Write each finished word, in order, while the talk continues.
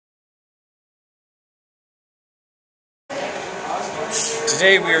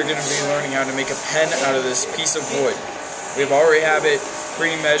Today we are going to be learning how to make a pen out of this piece of wood. We've already have it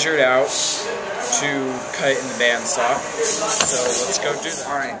pre-measured out to cut in the bandsaw. So let's go do that.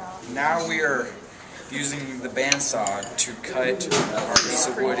 Alright, now we are using the bandsaw to cut our piece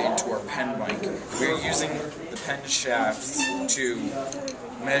of wood into our pen blank. We're using the pen shafts to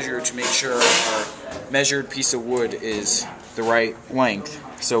measure to make sure our measured piece of wood is the right length,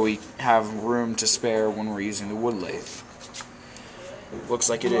 so we have room to spare when we're using the wood lathe. Looks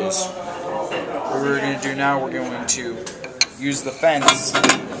like it is. What we're going to do now, we're going to use the fence.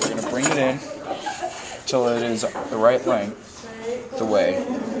 We're going to bring it in till it is the right length, the way,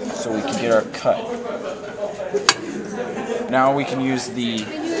 so we can get our cut. Now we can use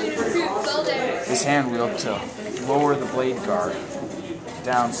this hand wheel to lower the blade guard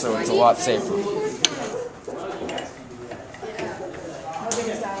down so it's a lot safer.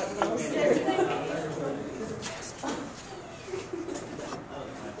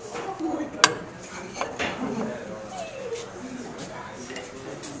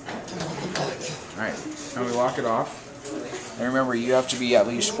 Alright, now we lock it off. And remember, you have to be at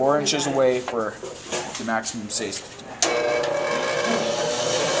least 4 inches away for the maximum safety.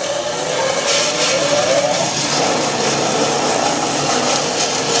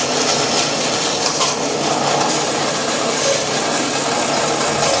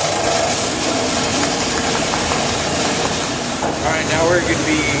 Alright, now we're going to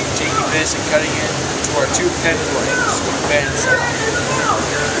be taking this and cutting it into our 2 pen blanks with bandsaw.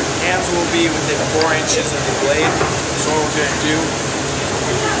 Hands will be within 4 inches of the blade. So what we're going to do,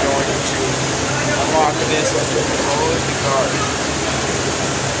 we're going to unlock this and pull the guard.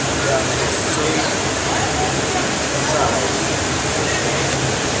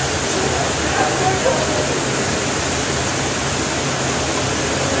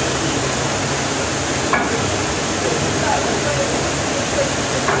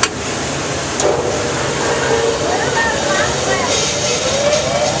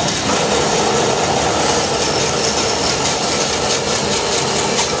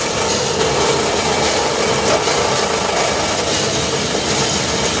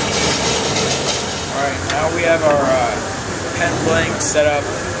 Now we have our pen blank set up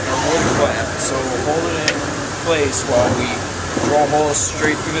in our wood clamp, so we'll hold it in place while we drill holes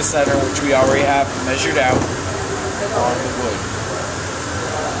straight through the center, which we already have measured out on the wood.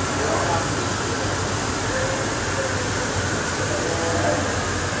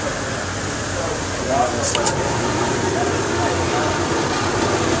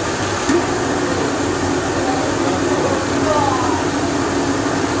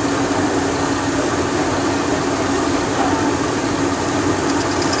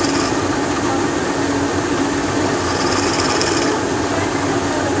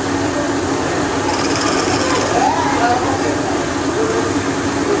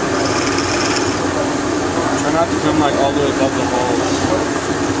 Not to come like all the way above the holes.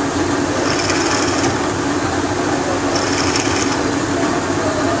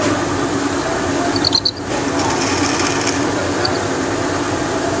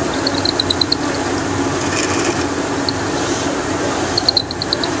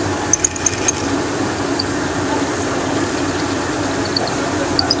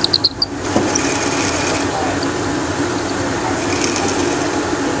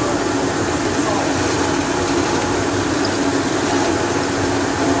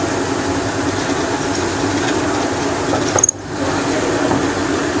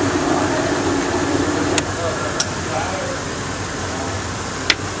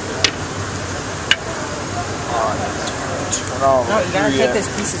 No, you gotta take those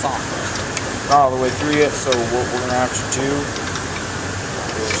pieces off. Not all the way through yet, so what we're gonna have to do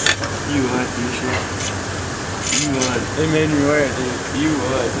is... You would, you should. You would. They made me wear it, dude. You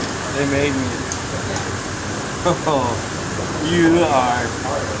would. They made me. Oh, you are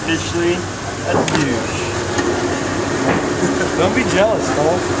officially a douche. Don't be jealous,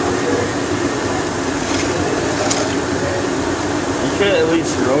 Cole. You could have at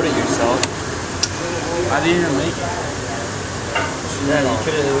least wrote it yourself. I didn't even make it. Yeah, you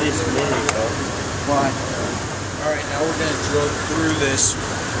could have at least made it yourself. Why? Alright, now we're going to drill through this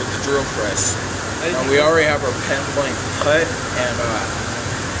with the drill press. We already have our pen blank cut and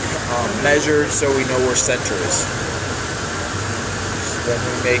measured so we know where center is. So then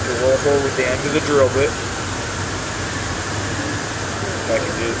we make a little hole with the end of the drill bit. If I can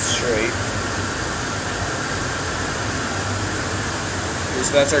do it straight.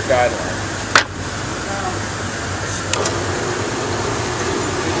 So that's our guideline.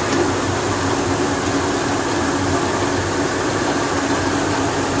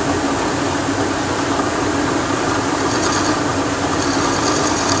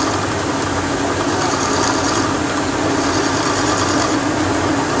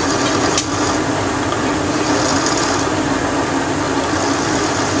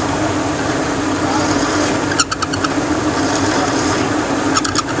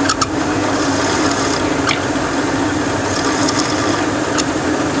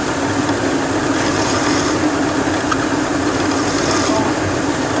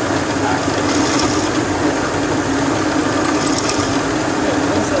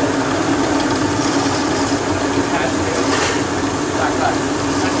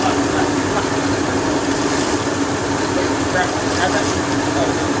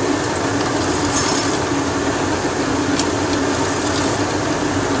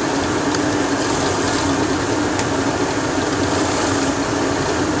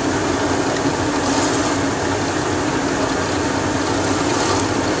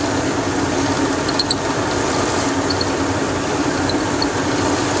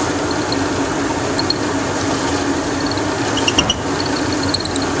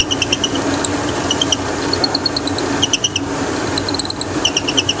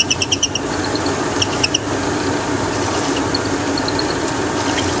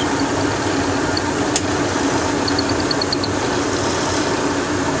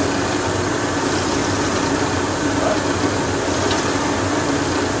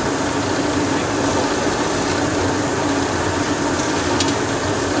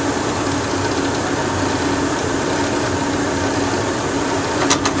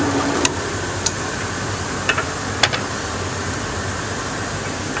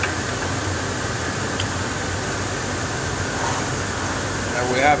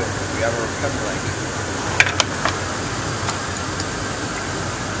 we have it. We have our pen blank.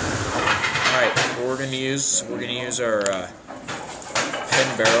 Alright, what we're going to use our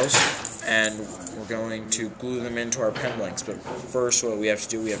pen barrels, and we're going to glue them into our pen blanks. But first, what we have to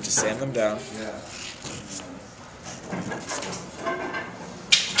do, we have to sand them down.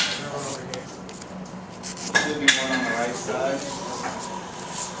 Should be one on the right side.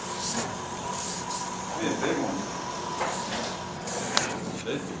 Be a big one.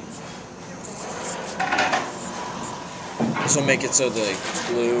 Should be. This will make it so the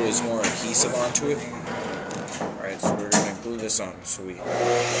glue is more adhesive onto it. Alright, so we're going to glue this on. So we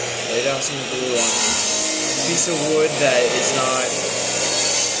lay down some glue on a piece of wood that is not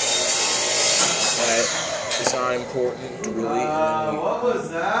important really. What was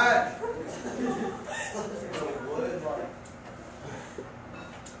that?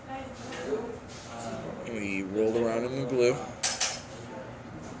 We rolled around in the glue.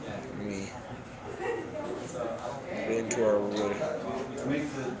 And we put it into our wood.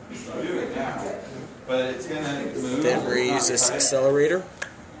 Do it now. But it's gonna move. Then we use this accelerator.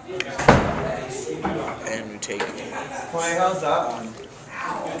 And we take Clay, how's that one?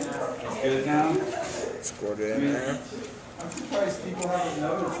 Good now? squirt it in there. I'm surprised people haven't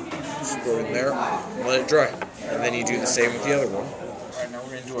noticed. Squirt it in there. And let it dry. And then you do the same with the other one. Alright, now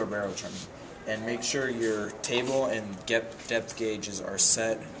we're going to do our barrel trimming. And make sure your table and depth gauges are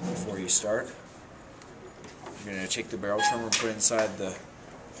set before you start. You're going to take the barrel trimmer and put it inside the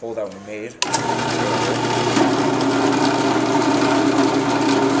hole that we made.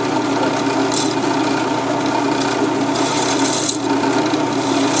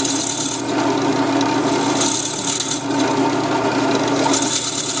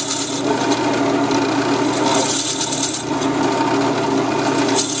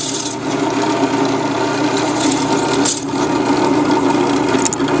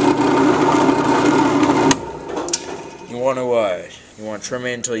 You want to trim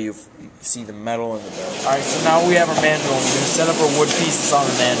it until you see the metal in the barrel. Alright, so now we have our mandrel. We're going to set up our wood pieces on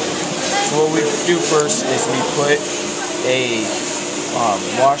the mandrel. So what we do first is we put a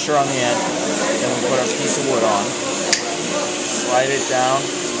washer on the end, then we put our piece of wood on, slide it down,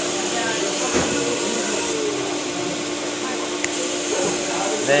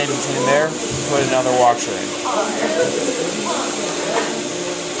 then between there, put another washer in.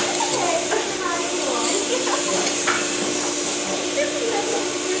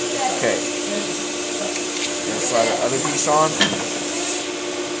 Okay, gonna slide the other piece on.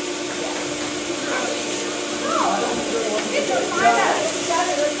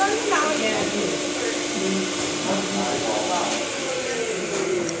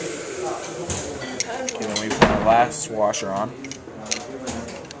 Okay, then we put our last washer on.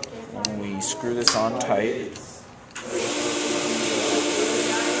 And we screw this on tight.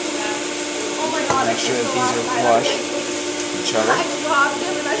 Make sure that these are flush with each other. I dropped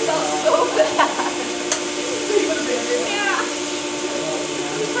him and I felt so bad.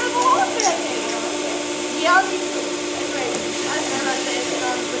 Yeah.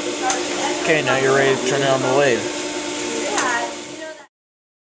 Okay, now you're ready to turn it on the lathe.